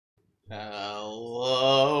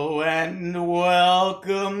Hello and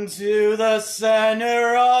welcome to the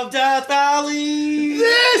center of Death Valley.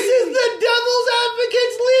 This is the Devil's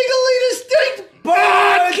Advocates Legally Distinct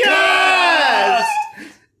Podcast!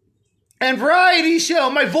 And variety show.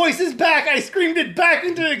 My voice is back. I screamed it back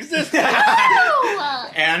into existence.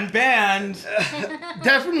 And band.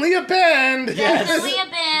 Definitely a band. Yes. Definitely a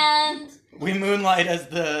band. We moonlight as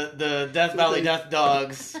the Death Valley Death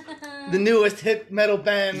Dogs. The newest hit metal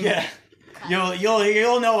band. Yeah.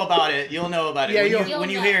 You'll know about it. You'll know about it. Yeah, when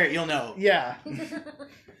you hear it, you'll know. Yeah.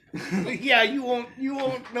 Yeah, you won't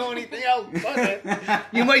know anything else but it.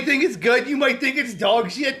 You might think it's good, you might think it's dog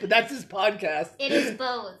shit, but that's his podcast. It is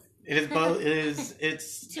both. It is both.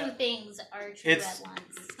 It's Two things are true at once.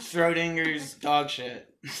 Schrodinger's dog shit.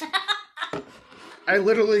 I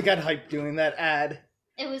literally got hyped doing that ad.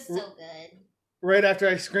 It was so good. Right after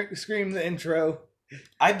I screamed the intro.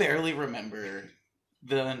 I barely remember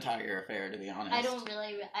the entire affair, to be honest. I don't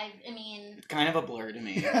really. I mean, It's kind of a blur to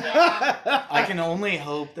me. Yeah. I can only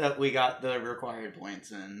hope that we got the required points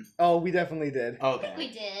in. Oh, we definitely did. I Okay. think we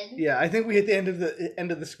did. Yeah, I think we hit the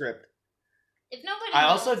end of the script. If nobody, I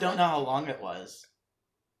knows, also don't know how long it was.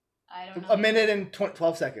 I don't know. A minute and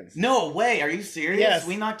 12 seconds. No way, are you serious? Yes.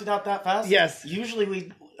 We knocked it out that fast? Yes.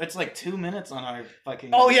 Usually it's like 2 minutes on our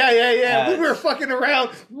fucking... Oh, yeah. We Ads. were fucking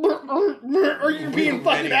around. Are you We being were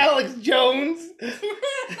fucking ready. Alex Jones?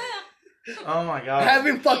 Oh my god.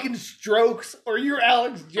 Having fucking strokes? Or you're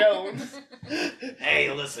Alex Jones?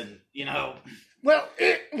 Hey, listen, you know... Well,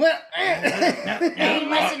 Hey,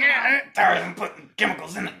 listen now. Tired of putting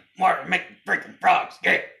chemicals in the water to make freaking frogs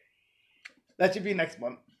gay. That should be next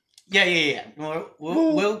month. Yeah.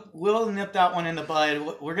 We'll nip that one in the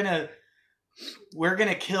bud. We're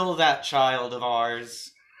gonna kill that child of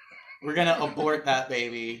ours. We're gonna abort that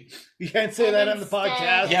baby. You can't say And that on the instead-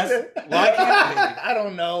 podcast. Yes. Why can't I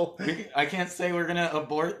don't know. I can't say we're gonna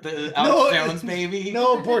abort the Alex Jones baby.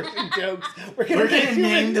 No abortion jokes. We're gonna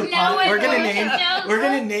name the No pod. We're gonna abortion name. jokes? We're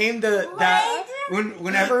gonna name that. What?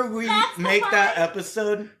 Whenever we That's the make that part.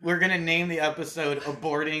 episode, we're gonna name the episode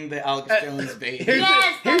 "Aborting the Alex Jones Baby." Here's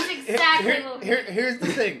Yes, that's here's- exactly what we're Here's the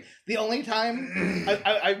thing. The only time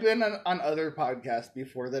I've been on other podcasts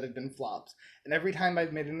before that have been flops, and every time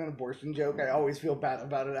I've made an abortion joke, I always feel bad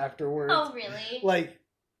about it afterwards. Oh, really? Like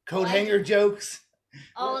coat Like- hanger jokes.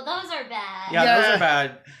 Oh, those are bad. Yeah, Yeah. those are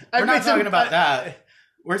bad. I've We're not made some- talking about that.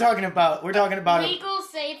 We're talking about. Legal,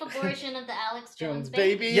 safe abortion of the Alex Jones Jones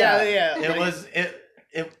baby. baby. Yeah. It was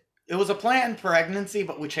it was a planned pregnancy,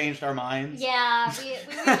 but we changed our minds. Yeah, we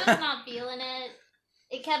were just not feeling it.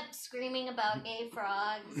 It kept screaming about gay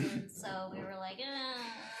frogs, and so we were like,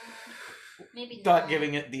 maybe Thought not.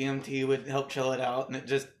 giving it DMT would help chill it out, and it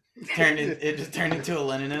just turned into a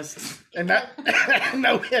Leninist. And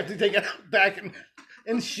now we have to take it back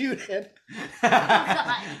and shoot it.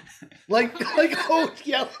 God. Like Old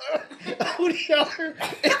Yeller. Old Yeller.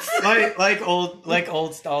 It's like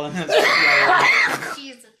old Stalin.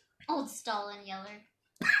 Jesus. Old Stalin Yeller.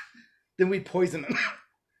 then we poison him.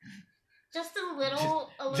 Just a little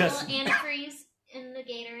Just- antifreeze in the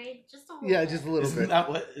Gatorade. Just a little Yeah, bit. just a little Isn't bit. that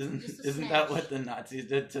what Just a isn't that smash. what the Nazis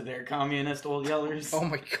did to their communist old yellers? Oh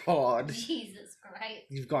my god. Jesus Christ.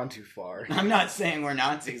 You've gone too far. I'm not saying we're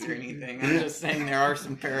Nazis or anything. I'm just saying there are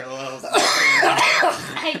some parallels.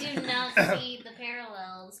 I do not see the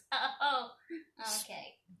parallels. Oh, okay.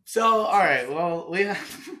 So, all right. Well, we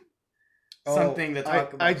have something to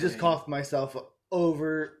talk about. I just today. coughed myself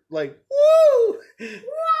over, like, woo!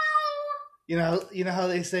 You know how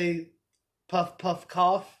they say puff, puff,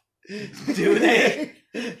 cough? Do they?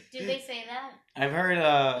 Did they say that? I've heard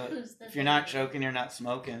Who's the if you're not choking, you're not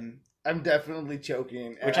smoking. I'm definitely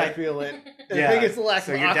choking, and Which I I- feel it. I Yeah, think it's the lack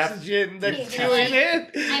so of you're oxygen that's Yeah. doing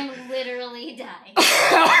it. I'm literally dying.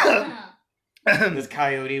 This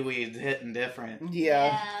coyote weed's hitting different.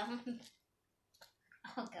 Yeah.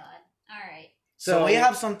 Oh God. All right. So we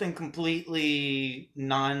have something completely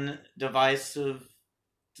non-divisive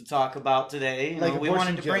to talk about today. You Like know, we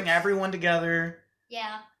abortion wanted to bring jokes. everyone together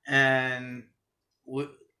Yeah. and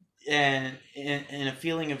in a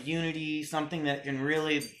feeling of unity, something that can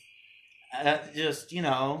really just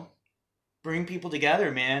bring people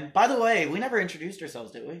together, man. By the way, we never introduced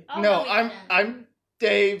ourselves, did we? Oh, No, we I'm didn't. I'm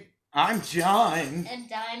Dave. John. And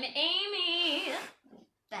I'm Amy.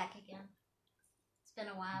 Back again. It's been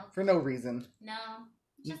a while. For no reason. No.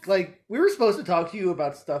 Just, Like, we were supposed to talk to you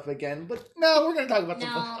about stuff again, but no, we're going to talk about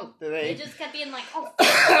some no. stuff They today. just kept being like, oh,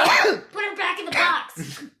 fuck, put her back in the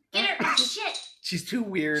box. Get her. Oh, shit. She's too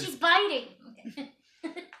weird. She's biting. Okay.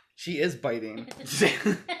 She is biting.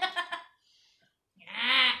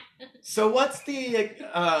 So what's the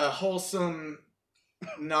wholesome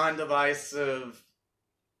non-divisive.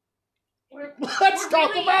 Let's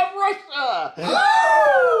talk really- about Russia.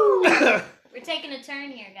 We're taking a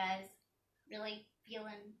turn here, guys. Really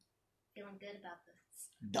feeling good about this.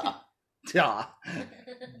 Duh. Yeah.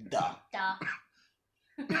 Duh. Duh.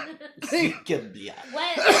 Yeah.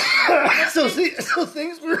 What? So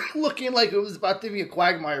things were looking like it was about to be a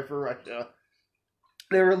quagmire for Russia.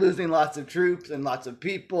 They were losing lots of troops and lots of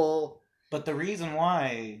people. But the reason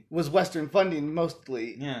why... Was Western funding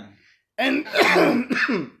mostly. Yeah. And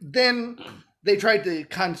then they tried to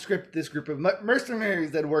conscript this group of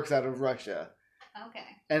mercenaries that works out of Russia. Okay.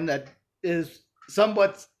 And that is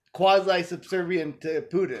somewhat quasi-subservient to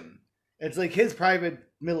Putin. It's like his private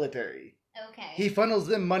military. Okay. He funnels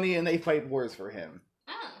them money and they fight wars for him.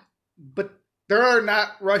 Oh. But there are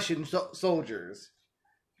not Russian soldiers.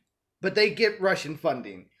 But they get Russian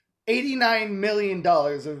funding. $89 million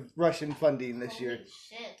of Russian funding this Holy year.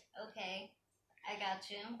 shit. Okay. I got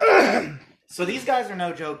you. So these guys are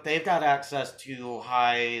no joke. They've got access to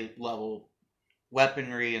high-level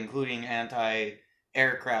weaponry, including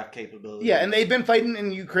anti-aircraft capabilities. Yeah, and they've been fighting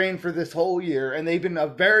in Ukraine for this whole year, and they've been a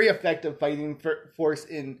very effective fighting force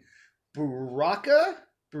in Baraka?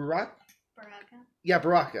 Baraka? Yeah,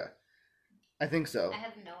 Baraka. I think so. I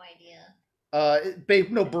have no idea.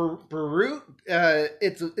 Beirut.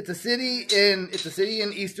 It's a city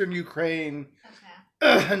in eastern Ukraine,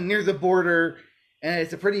 Okay. near the border, and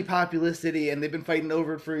it's a pretty populous city. And they've been fighting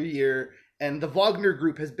over it for a year. And the Wagner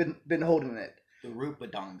group has been holding it. The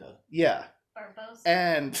Rupadonga. Yeah, Barbosa.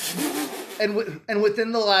 and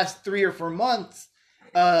within the last 3 or 4 months,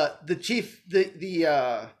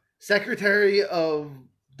 the Secretary of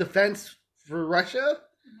Defense for Russia,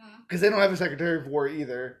 because they don't have a Secretary of War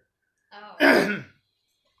either. Oh. Okay.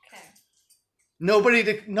 None of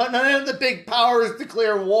the big powers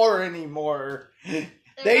declare war anymore.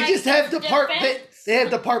 They like just have defense. they have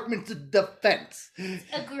departments of defense.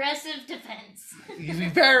 Aggressive defense.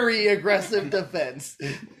 Very aggressive defense.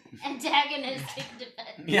 Antagonistic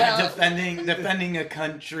defense. Yeah, Well- defending a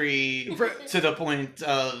country to the point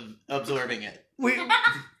of absorbing it.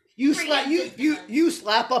 You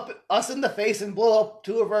slap up us in the face and blow up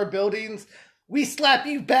 2 of our buildings. We slap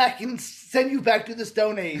you back and send you back to the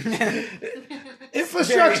Stone Age.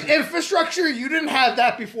 Infrastructure, you didn't have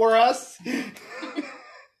that before us.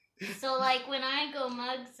 So, like, when I go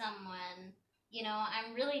mug someone,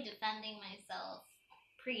 I'm really defending myself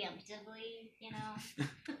preemptively,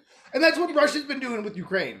 And that's what Russia's been doing with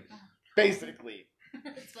Ukraine, basically.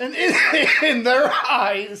 That's what And in their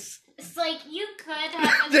eyes, it's like, you could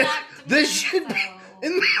have This- attacked this me, should be- so-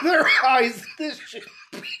 in their eyes, this should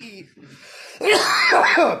be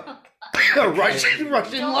a Russian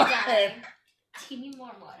Don't line. die. Do you need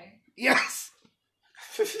more water? Yes.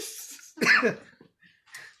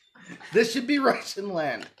 This should be Russian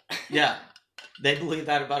land. Yeah, they believe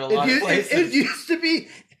that about a lot of places. It used to be,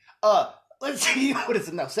 let's see, what is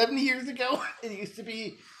it now? 70 years ago, it used to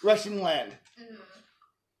be Russian land.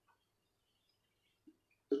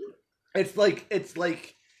 It's like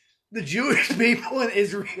the Jewish people in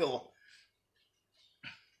Israel.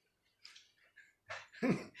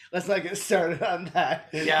 Let's not get started on that.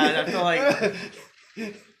 Yeah, I feel like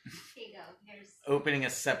Here you go. Here's... opening a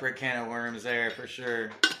separate can of worms there for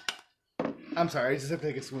sure. I'm sorry, I just have to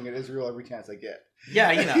take a swing at Israel every chance I get.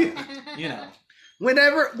 Yeah, you know.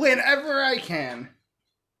 Whenever I can.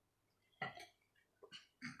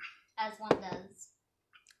 As one does.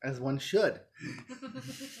 As one should.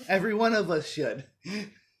 Every one of us should.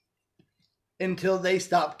 Until they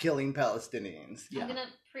stop killing Palestinians. Yeah. I'm gonna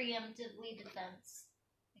preemptively defense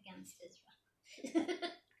against Israel.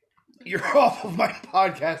 You're off of my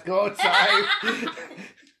podcast. Go outside.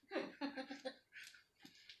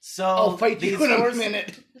 So I'll fight these you in a forces-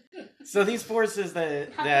 minute. So these forces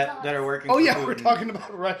that are working. Oh for yeah, Putin, we're talking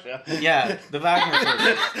about Russia. Yeah, the Wagner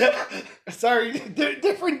forces. Sorry,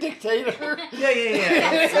 different dictator. Yeah.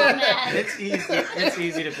 I'm so mad. It's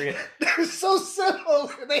easy to forget. They're so similar.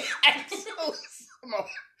 They act so similar.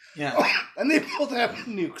 Yeah. Oh, and they both have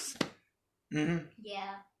nukes. hmm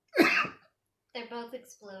Yeah. They're both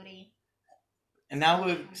exploding. And now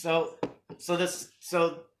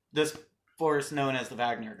this force known as the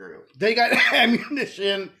Wagner Group. They got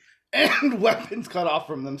ammunition and weapons cut off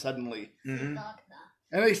from them suddenly. Mm-hmm.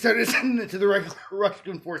 And they started sending it to the regular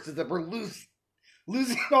Russian forces that were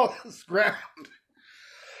losing all this ground.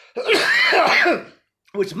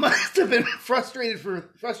 Which must have been frustrating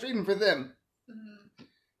for them.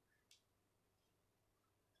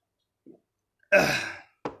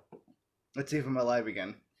 Let's see if I'm alive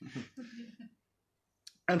again.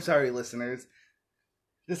 I'm sorry, listeners.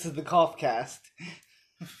 This is the Coughcast.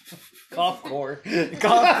 Coughcore.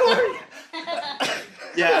 Coughcore.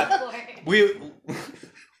 Yeah. Coughcore.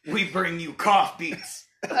 We bring you cough beats.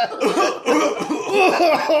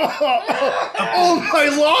 Oh, my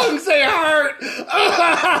lungs, they hurt.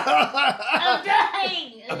 I'm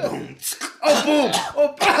dying. Boom. Oh, boom. Oh,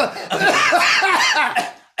 Oh god.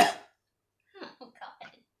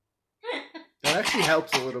 that actually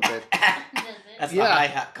helps a little bit. Does That's it? the Yeah.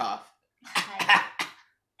 hi-hat cough.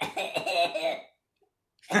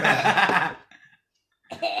 I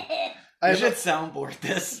I have should soundboard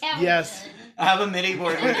this. Yeah, we Yes. should. I have a MIDI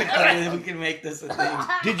board. We can make this a thing.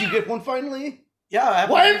 Did you get one finally? Yeah, I have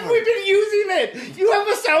a Why MIDI haven't we board. been using it? You have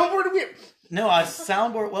a soundboard. No, a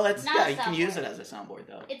soundboard. Well, it's Not yeah. a You can use soundboard. it as a soundboard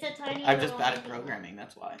though. It's a tiny. I'm just little bad at MIDI. programming.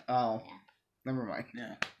 That's why. Oh, Yeah. never mind.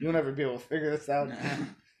 Yeah. You'll never be able to figure this out.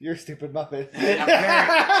 You're a stupid muppet.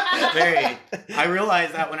 I'm very. I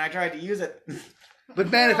realized that when I tried to use it. But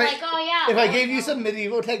man, We're if like, oh yeah. I well, gave you no. some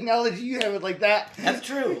medieval technology, you have it like that. That's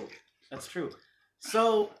true. That's true.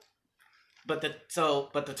 So, but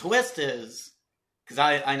the twist is because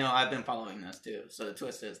I know I've been following this too. So the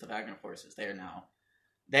twist is the Wagner forces. They're now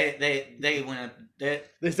they're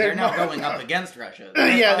started now mar- going up against Russia.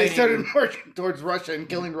 They're Yeah, they fighting- started marching towards Russia and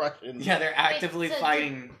killing Russians. Yeah, they're actively so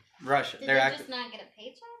fighting Russia. Did They're they active. just not get a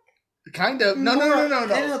paycheck? Kind of. No.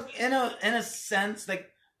 In a sense, like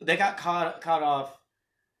they got caught off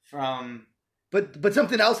from. But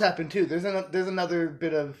something else happened too. There's another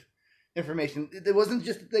bit of information. It wasn't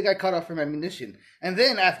just that they got cut off from ammunition. And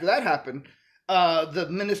then after that happened, the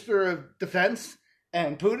Minister of Defense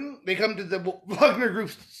and Putin, they come to the Wagner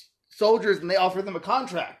Group's soldiers and they offer them a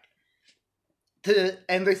contract.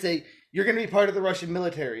 And they say, you're going to be part of the Russian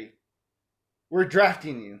military. We're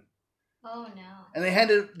drafting you. Oh no. And they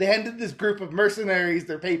handed this group of mercenaries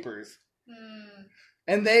their papers. Hmm.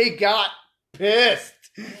 And they got pissed.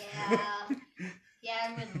 Yeah. Yeah,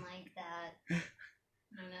 I wouldn't like that.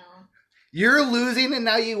 I don't know. You're losing and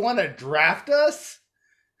now you want to draft us?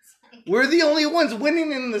 We're the only ones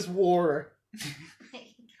winning in this war.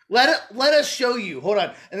 Let us show you. Hold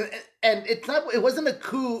on. And it wasn't a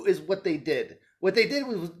coup is what they did. What they did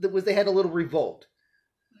was they had a little revolt.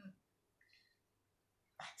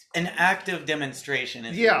 An active demonstration,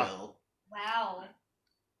 if Yeah. you will. Wow.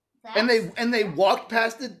 And they walked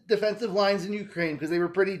past the defensive lines in Ukraine because they were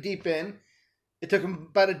pretty deep in. It took them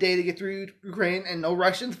about a day to get through Ukraine and no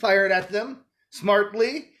Russians fired at them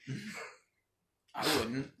smartly. I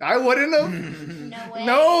wouldn't. I wouldn't have. No way.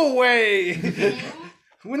 No way. No?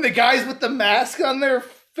 When the guys with the mask on their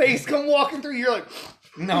face come walking through, you're like,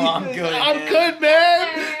 No, I'm good. I'm man. good,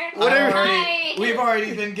 man. Sir. Whatever. Hi. We've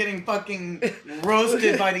already been getting fucking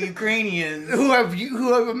roasted by the Ukrainians. Who have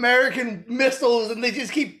American missiles and they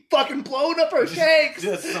just keep fucking blowing up our tanks.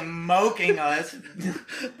 Just smoking us.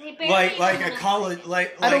 They barely like even a wanna Call of fight.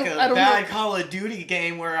 like I a don't bad know. Call of Duty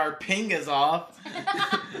game where our ping is off.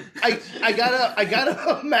 I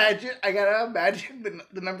gotta imagine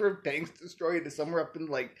the number of tanks destroyed is somewhere up in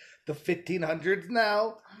like the 1500s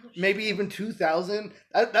now, maybe even 2000.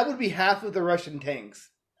 That would be half of the Russian tanks.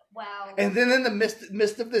 Wow. And then in the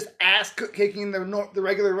midst of this ass kicking the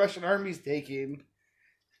regular Russian army's taking,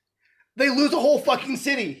 they lose a whole fucking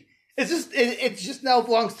city. It just now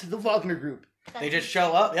belongs to the Wagner Group. They just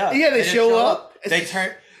show up. Yeah. Yeah, they just show up. They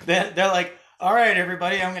turn. They're like, all right,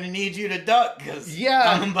 everybody, I'm gonna need you to duck because Yeah.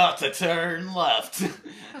 I'm about to turn left.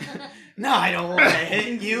 No, I don't want to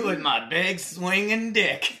hit you with my big swinging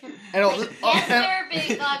dick. And all Yes, sir,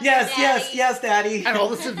 big fucker Yes, daddy. yes, Daddy. and all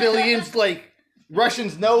the civilians, like,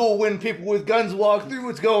 Russians know when people with guns walk through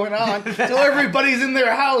what's going on. So everybody's in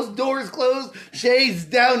their house, doors closed, shades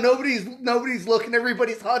down, nobody's looking,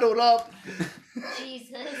 everybody's huddled up.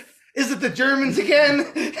 Jesus. Is it the Germans again?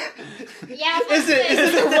 Yeah. Is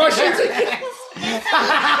it the Russians again? Familiar.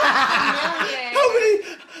 How many?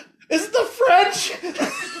 Is it the French?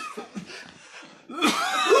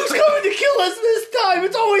 Who's coming to kill us this time?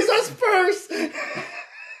 It's always us first.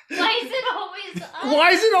 Why is it always us? Why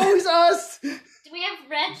is it always us? Do we have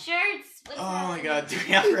red shirts? What's Oh my happening? God, do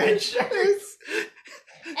we have red shirts?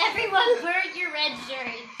 Everyone burn your red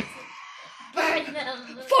shirts. Burn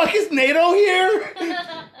them. Fuck, is NATO here?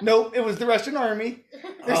 Nope, it was the Russian army.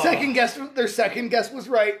 Their Oh. second guess was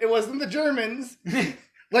right. It wasn't the Germans,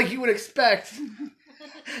 like you would expect.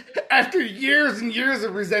 After years and years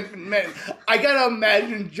of resentment, man, I gotta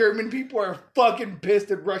imagine German people are fucking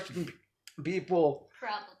pissed at Russian people.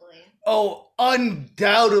 Probably. Oh,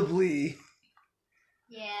 undoubtedly.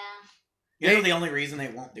 Yeah. You know, the only reason they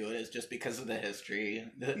won't do it is just because of the history,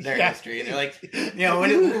 their Yeah. history. They're like, you know,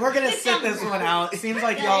 we're gonna sit this one out. It seems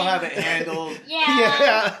like y'all have it handled.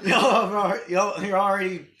 Yeah. Yeah. You're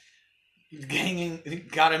already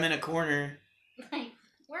got him in a corner. Like,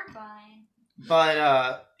 we're fine. But,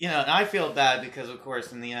 and I feel bad because, of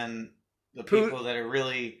course, in the end, the people that are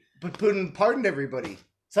really... But Putin pardoned everybody.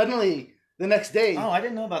 Suddenly, the next day... Oh, I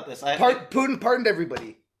didn't know about this. Putin pardoned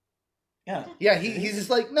everybody. Yeah. Yeah, he's just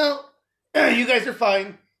like, no, you guys are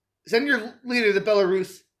fine. Send your leader to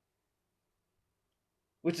Belarus,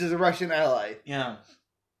 which is a Russian ally. Yeah.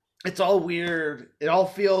 It's all weird. It all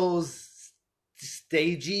feels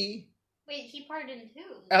stagey. Wait, he pardoned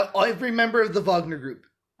who? Every member of the Wagner group.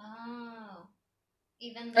 Oh.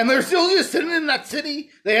 And they're still just sitting in that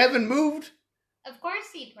city. They haven't moved. Of course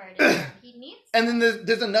he pardoned them. He needs them. And then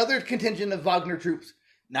there's another contingent of Wagner troops.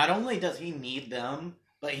 Not only does he need them,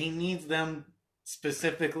 but he needs them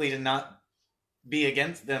specifically to not be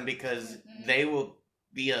against them because they will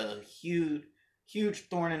be a huge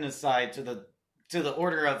thorn in his side to the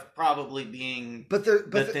order of probably being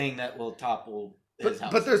the thing that will topple his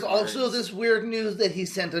house. But there's also this weird news that he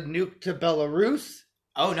sent a nuke to Belarus.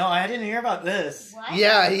 Oh no, I didn't hear about this. What?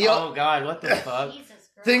 Yeah, oh god, what the fuck? Jesus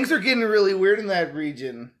Christ. Things are getting really weird in that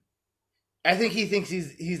region. I think he thinks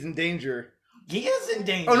he's in danger. He is in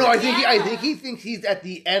danger. Oh no, I think he thinks he's at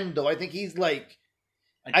the end though. I think he's like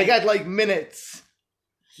I got like minutes.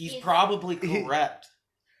 He's probably correct.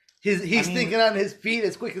 He's thinking on his feet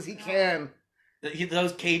as quick as he can.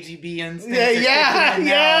 Those KGB instincts.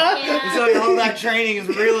 Yeah. So all that training is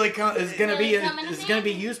really is going to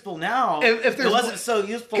be useful now. If it wasn't so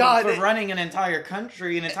useful for running an entire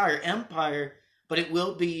country, an entire empire, but it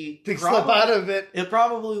will be to slip out of it. It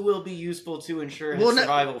probably will be useful to ensure his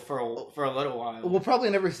survival for a little while. We'll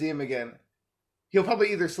probably never see him again. He'll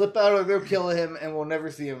probably either slip out or they'll kill him, and we'll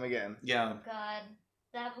never see him again. Yeah. God,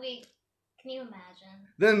 can you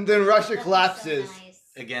imagine? Then Russia collapses so nice.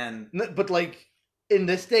 Again. But like in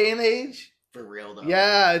this day and age, for real though.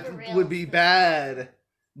 Yeah, it would be bad.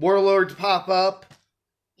 Warlords pop up.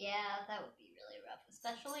 Yeah, that would be really rough,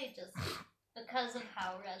 especially just because of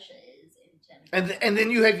how Russia is in general. And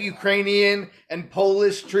then you have Ukrainian and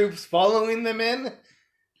Polish troops following them in.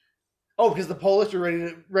 Oh, because the Polish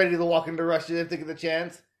are ready to walk into Russia if they get the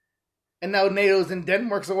chance. And now NATO's in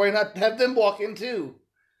Denmark, so why not have them walk in too?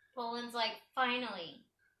 Poland's like, finally,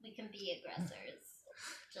 we can be aggressors.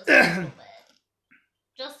 Just a little bit.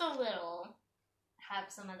 Just a little. Have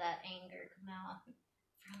some of that anger come out.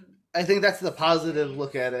 I think that's the positive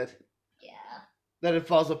look at it. Yeah. That it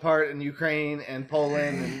falls apart and Ukraine and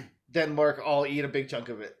Poland and Denmark all eat a big chunk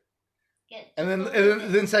of it. And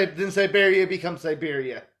then Siberia becomes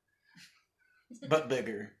Siberia. But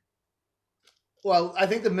bigger. Well, I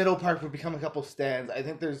think the middle part would become a couple stands. I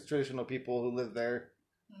think there's traditional people who live there.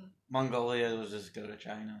 Mongolia will just go to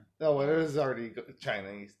China. Oh, well, there's already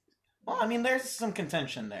China. Well, I mean, there's some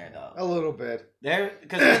contention there, though. A little bit.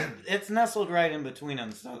 Because it's nestled right in between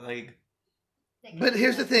them, so, like... But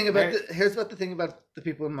here's the thing about the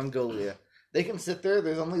people in Mongolia. They can sit there.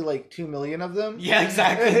 There's only, like, 2 million of them. Yeah,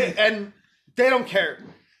 exactly. And they don't care.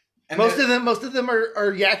 And most of them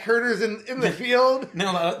are yak herders in the field.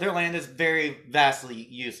 No, their land is very vastly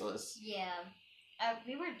useless. Yeah.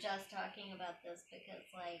 We were just talking about this because,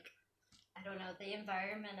 like, I don't know, the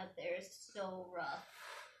environment up there is so rough.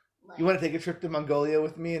 Like, you want to take a trip to Mongolia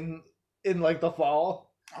with me in like the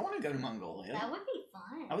fall? I want to go to Mongolia. That would be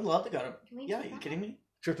fun. I would love to go to... Yeah, are you kidding me?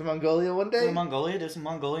 Trip to Mongolia one day? Go to Mongolia, do some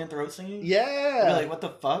Mongolian throat singing? Yeah. I'd be like, what the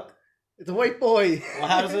fuck? It's a white boy. Well,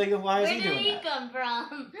 why is he doing that? Where did he come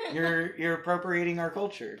from? You're appropriating our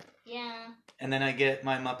culture. Yeah. And then I get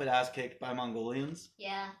my Muppet ass kicked by Mongolians.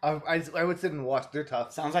 Yeah. I would sit and watch. They're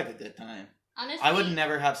tough. Sounds like a good time. Honestly, I would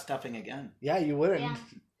never have stuffing again. Yeah, you wouldn't. Yeah.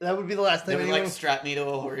 That would be the last time. They would like strap me to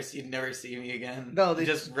a horse. You'd never see me again. No, they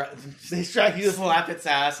strap you. Slap its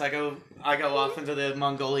ass. I go off into the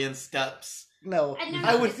Mongolian steppes. No,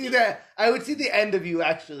 I would see that. I would see the end of you.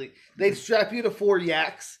 Actually, they'd strap you to 4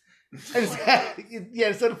 yaks,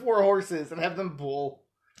 instead of 4 horses, and have them pull.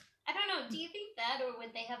 I don't know. Do you think that, or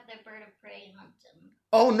would they have their bird of prey hunt him?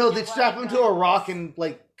 Oh no, they'd strap him to a rock and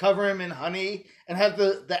like cover him in honey, and have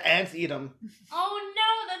the ants eat him. Oh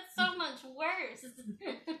no, that's so much worse.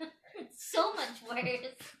 So much worse.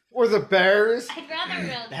 Or the bears. I'd rather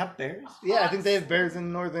They have bears? Yeah, I think they have bears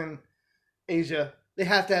in northern Asia. They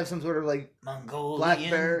have to have some sort of like Mongolian black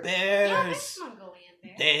bear. bears. Yeah, there's Mongolian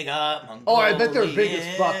bears. They got Mongolian. Oh, I bet they're big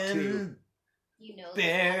as fuck too. You know,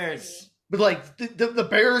 bears. But like the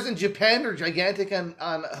bears in Japan are gigantic on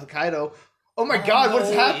Hokkaido. Oh my God,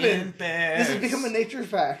 what's happened? Bears. This has become a nature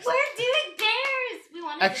fact. We're doing bears. We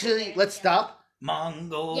want to actually. Let's stop.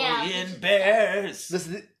 Mongolian bears.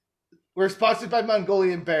 We're sponsored by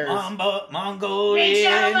Mongolian bears. Big Mongolian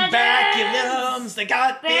show vacuums. They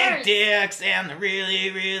got Bears. big dicks and they're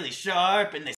really, really sharp and they